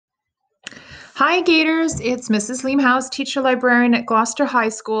Hi, Gators. It's Mrs. Leemhuis, teacher librarian at Gloucester High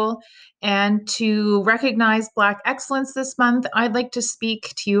School. And to recognize Black excellence this month, I'd like to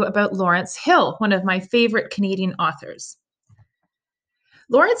speak to you about Lawrence Hill, one of my favorite Canadian authors.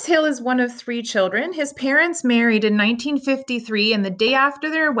 Lawrence Hill is one of three children. His parents married in 1953, and the day after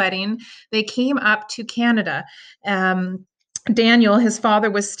their wedding, they came up to Canada. Daniel, his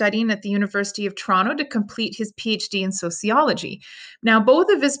father, was studying at the University of Toronto to complete his PhD in sociology. Now, both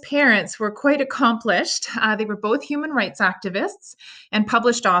of his parents were quite accomplished. They were both human rights activists and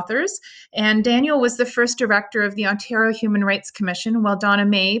published authors. And Daniel was the first director of the Ontario Human Rights Commission, while Donna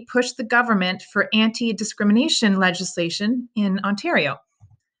May pushed the government for anti-discrimination legislation in Ontario.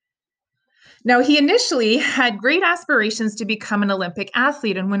 Now, he initially had great aspirations to become an Olympic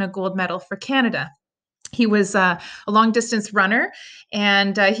athlete and win a gold medal for Canada. He was a long distance runner,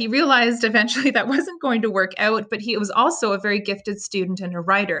 and he realized eventually that wasn't going to work out, but he was also a very gifted student and a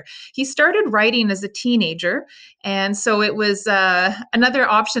writer. He started writing as a teenager, and so it was another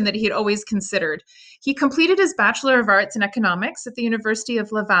option that he had always considered. He completed his Bachelor of Arts in Economics at the University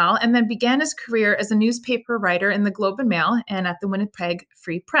of Laval and then began his career as a newspaper writer in the Globe and Mail and at the Winnipeg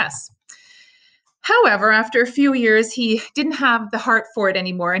Free Press. However, after a few years, he didn't have the heart for it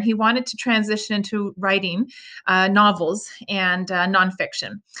anymore, and he wanted to transition into writing novels and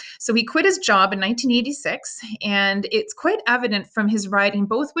nonfiction. So he quit his job in 1986, and it's quite evident from his writing,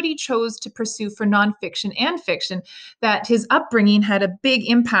 both what he chose to pursue for nonfiction and fiction, that his upbringing had a big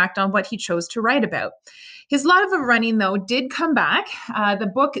impact on what he chose to write about. His love of running, though, did come back.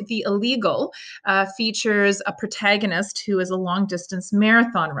 The book, The Illegal, features a protagonist who is a long-distance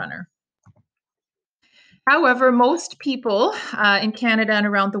marathon runner. However, most people in Canada and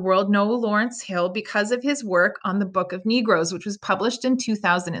around the world know Lawrence Hill because of his work on the Book of Negroes, which was published in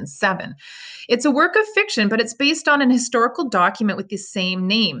 2007. It's a work of fiction, but it's based on an historical document with the same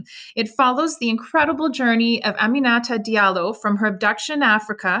name. It follows the incredible journey of Aminata Diallo from her abduction in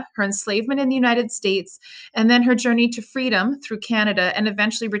Africa, her enslavement in the United States, and then her journey to freedom through Canada and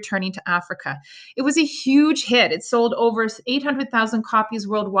eventually returning to Africa. It was a huge hit. It sold over 800,000 copies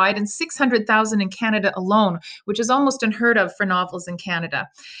worldwide and 600,000 in Canada alone, which is almost unheard of for novels in Canada.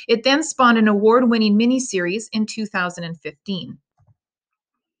 It then spawned an award-winning miniseries in 2015.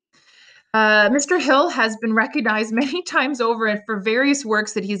 Mr. Hill has been recognized many times over for various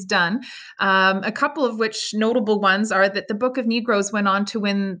works that he's done, a couple of which notable ones are that the Book of Negroes went on to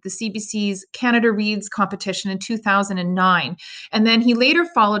win the CBC's Canada Reads competition in 2009. And then he later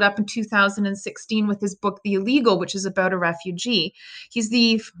followed up in 2016 with his book, The Illegal, which is about a refugee.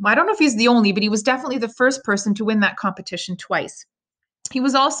 I don't know if he's the only, but he was definitely the first person to win that competition twice. He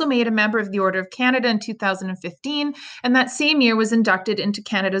was also made a member of the Order of Canada in 2015, and that same year was inducted into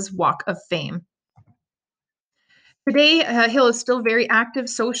Canada's Walk of Fame. Today, Hill is still very active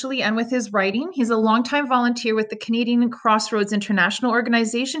socially and with his writing. He's a longtime volunteer with the Canadian Crossroads International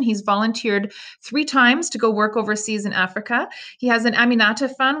Organization. He's volunteered 3 times to go work overseas in Africa. He has an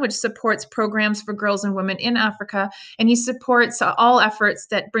Aminata Fund, which supports programs for girls and women in Africa, and he supports all efforts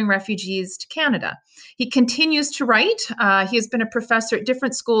that bring refugees to Canada. He continues to write. He has been a professor at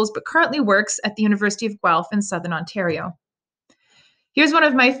different schools, but currently works at the University of Guelph in Southern Ontario. Here's one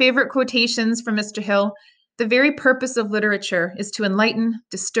of my favorite quotations from Mr. Hill. The very purpose of literature is to enlighten,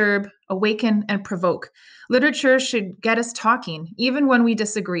 disturb, awaken, and provoke. Literature should get us talking, even when we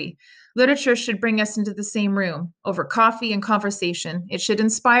disagree. Literature should bring us into the same room, over coffee and conversation. It should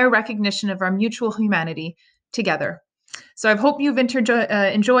inspire recognition of our mutual humanity together. So I hope you've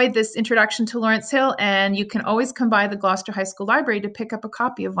enjoyed this introduction to Lawrence Hill, and you can always come by the Gloucester High School Library to pick up a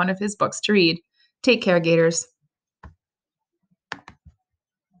copy of one of his books to read. Take care, Gators.